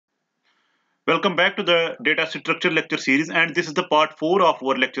Welcome back to the data structure lecture series, and this is the part 4 of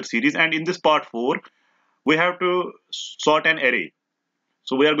our lecture series. And in this part 4, we have to sort an array.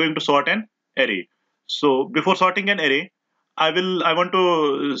 So we are going to sort an array. So before sorting an array, I want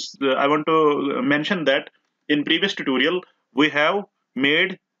to mention that in previous tutorial we have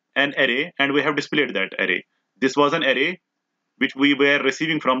made an array and we have displayed that array. This was an array which we were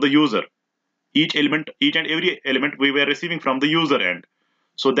receiving from the user. Each and every element we were receiving from the user end.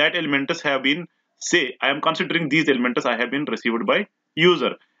 So that elements have been, say I am considering these elements I have been received by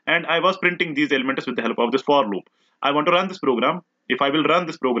user, and I was printing these elements with the help of this for loop. I want to run this program. If I will run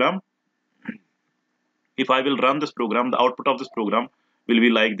this program, the output of this program will be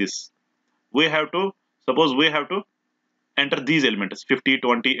like this. We have to suppose we have to enter these elements 50,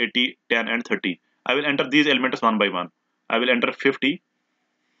 20, 80, 10 and 30. I will enter these elements one by one. I will enter 50,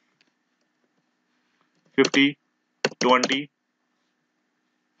 50, 20,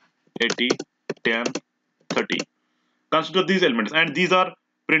 80, 10, 30. Consider these elements, and these are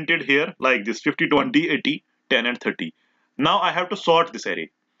printed here like this: 50, 20, 80, 10 and 30. Now I have to sort this array.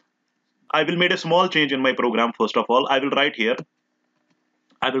 I will make a small change in my program. First of all, I will write here,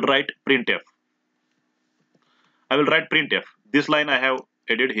 I will write printf. I will write printf. This line I have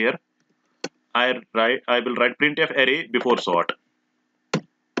added here. I will write printf array before sort.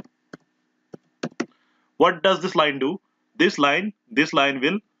 What does this line do? This line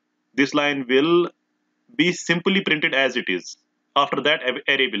will be simply printed as it is. After that,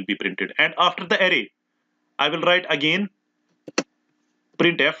 array will be printed, and after the array I will write again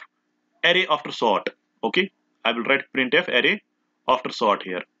printf array after sort. Okay, I will write printf array after sort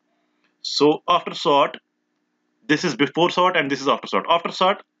here. So after sort, this is before sort and this is after sort. After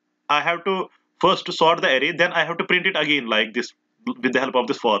sort, I have to first sort the array, then I have to print it again like this with the help of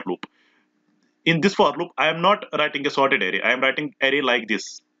this for loop. In this for loop, I am not writing a sorted array. I am writing array like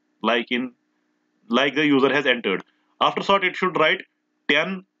this, like the user has entered. After sort, it should write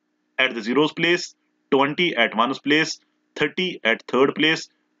 10 at the zeros place, 20 at ones place, 30 at third place,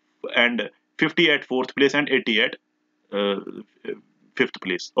 and 50 at fourth place, and 80 at fifth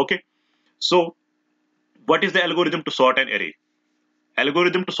place. Okay, so what is the algorithm to sort an array?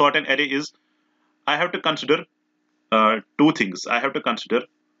 Algorithm to sort an array is, I have to consider two things. I have to consider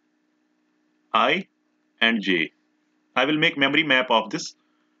I and j. I will make memory map of this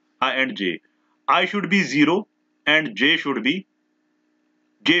I and j. I should be 0 and j should be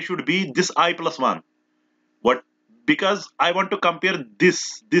this I plus 1. What? Because I want to compare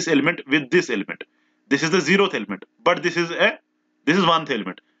this element with this element. This is the 0th element, but this is 1th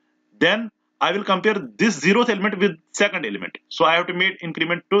element. Then I will compare this 0th element with second element. So I have to make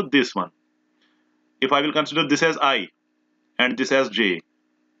increment to this one. If I will consider this as I and this as j,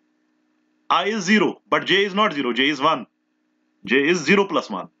 I is 0, but j is not 0, j is 1. J is 0 plus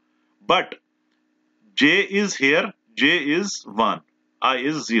 1. But j is here, j is 1, I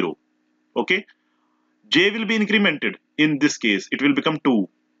is 0. Okay, j will be incremented. In this case, it will become 2.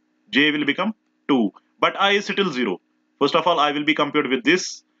 J will become 2, but I is still 0. First of all, I will be compared with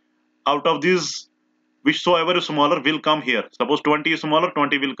this. Out of these, whichsoever is smaller will come here. Suppose 20 is smaller,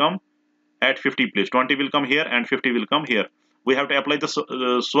 20 will come at 50 place. 20 will come here and 50 will come here. We have to apply the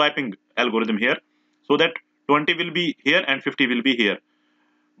swapping algorithm here, so that 20 will be here and 50 will be here.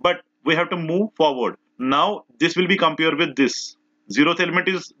 But we have to move forward. Now this will be compared with this. 0th element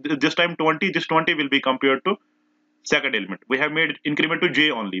is this time 20. This 20 will be compared to second element. We have made increment to j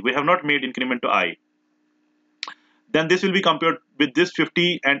only. We have not made increment to I. Then this will be compared with this.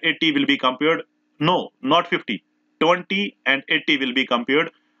 50 and 80 will be compared. No, not 50. 20 and 80 will be compared.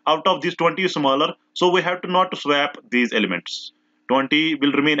 Out of these, 20 is smaller, so we have to not swap these elements. 20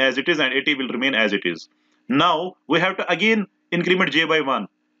 will remain as it is and 80 will remain as it is. Now we have to again increment j by 1.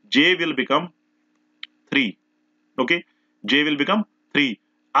 J will become 3. Okay, j will become 3.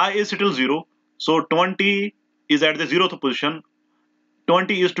 I is still 0, so 20 is at the 0th position.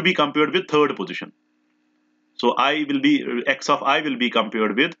 20 is to be compared with third position. So I will be x of I will be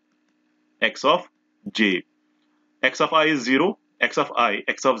compared with x of j. X of I is 0, x of I,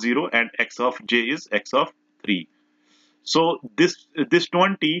 x of 0, and x of j is x of 3. So this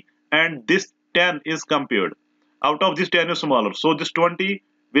 20 and this 10 is compared. Out of this 10 is smaller, so this 20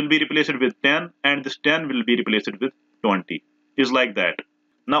 will be replaced with 10 and this 10 will be replaced with 20. Is like that.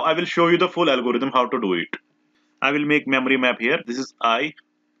 Now I will show you the full algorithm how to do it. I will make memory map here. This is I,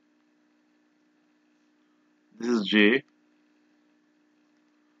 this is j,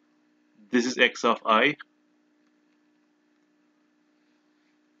 this is x of I,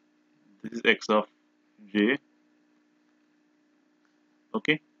 this is x of j.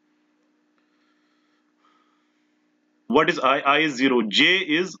 Okay, what is I? I is 0. J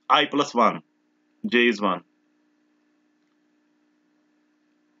is I plus 1. J is 1.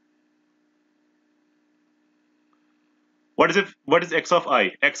 What is x of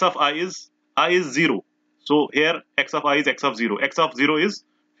I? X of I is 0. So here x of I is x of 0. X of 0 is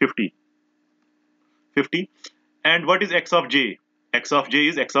 50. 50. And what is x of j? X of j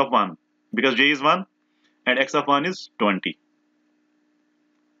is x of 1 because j is 1 and x of 1 is 20.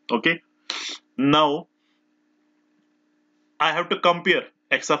 Okay. Now I have to compare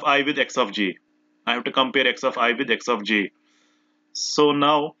x of I with x of j. I have to compare x of I with x of j. So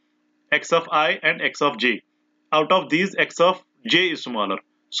now x of I and x of j. Out of these, x of j is smaller.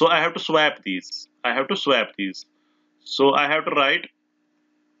 So I have to swap these. So I have to write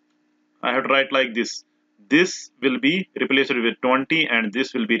like this. This will be replaced with 20 and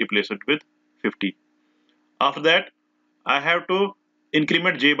this will be replaced with 50. After that, I have to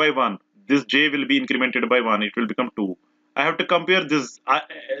increment j by 1. This j will be incremented by 1. It will become 2. I have to compare this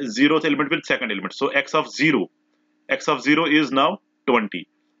zeroth element with second element. So x of 0 is now 20.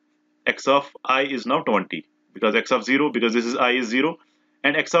 X of I is now 20 because x of 0, because this is I is 0,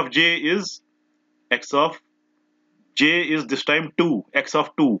 and x of j is this time 2. X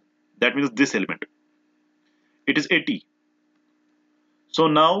of 2, that means this element, it is 80. So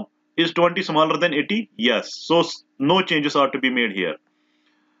now is 20 smaller than 80? Yes. So no changes are to be made here.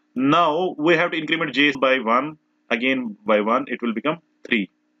 Now we have to increment j by 1, again by 1, it will become 3.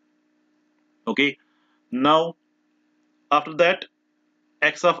 Okay. Now after that,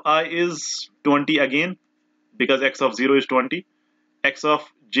 x of I is 20 again because x of 0 is 20. X of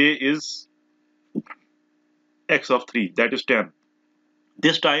j is x of 3, that is 10.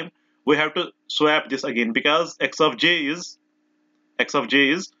 This time we have to swap this again because x of j is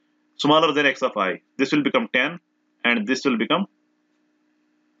smaller than x of I. This will become 10 and this will become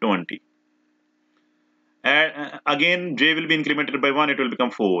 20. And again j will be incremented by 1, it will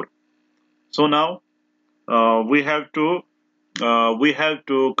become 4. So now we have to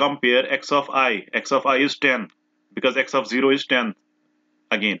compare x of I. X of I is 10 because x of 0 is 10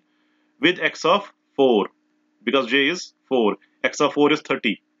 again, with x of 4 because j is 4. X of 4 is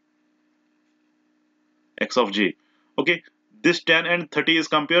 30. X of j. Okay, this 10 and 30 is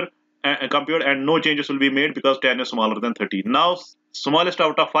compared and no changes will be made because 10 is smaller than 30. Now smallest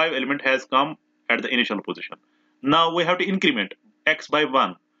out of 5 element has come at the initial position. Now we have to increment x by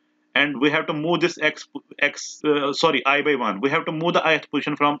 1 and we have to move this I by 1. We have to move the ith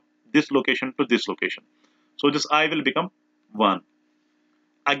position from this location to this location. So this I will become 1.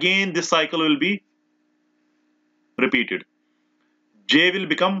 Again this cycle will be repeated. J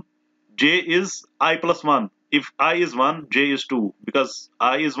is I plus 1. If I is 1, j is 2 because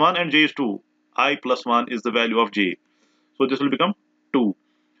I is 1 and j is 2. I plus 1 is the value of j. So this will become 2.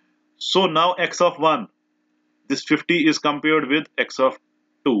 So now x of 1, this 50 is compared with x of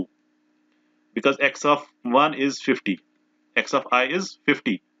 2 because x of 1 is 50. X of I is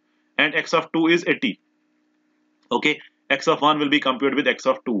 50 and x of 2 is 80. Okay, x of 1 will be compared with x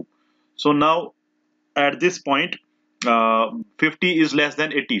of 2. So now at this point 50 is less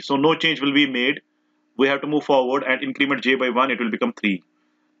than 80, so no change will be made. We have to move forward and increment j by 1, it will become 3.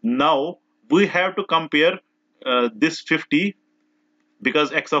 Now we have to compare this 50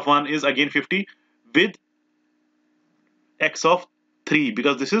 because x of 1 is again 50 with x of 3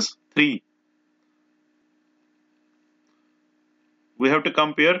 because this is 3. We have to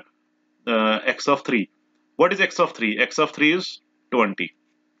compare x of 3. What is x of 3? X of 3 is 20.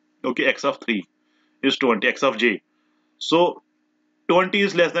 Okay, x of 3 is 20, x of j. So 20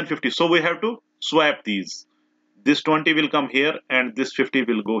 is less than 50. So we have to swap these. This 20 will come here and this 50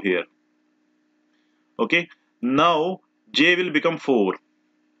 will go here. Okay. Now j will become 4.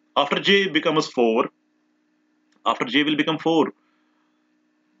 After j becomes 4,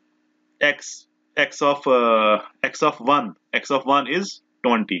 x of 1 is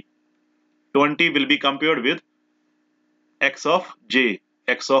 20. 20 will be compared with x of j,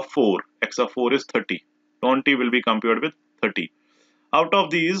 x of 4 is 30. 20 will be compared with 30. Out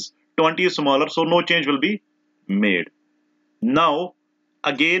of these, 20 is smaller, so no change will be made. Now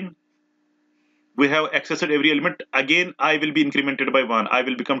again we have accessed every element. Again I will be incremented by 1, I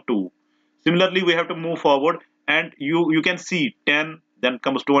will become 2. Similarly we have to move forward and you can see 10, then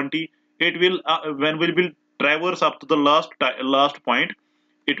comes 20. It will when we will traverse up to the last point,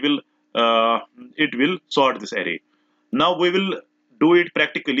 it will sort this array. Now we will do it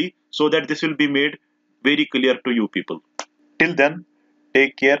practically so that this will be made very clear to you people. Till then,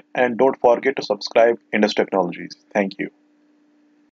 take care and don't forget to subscribe Indus Technologies. Thank you.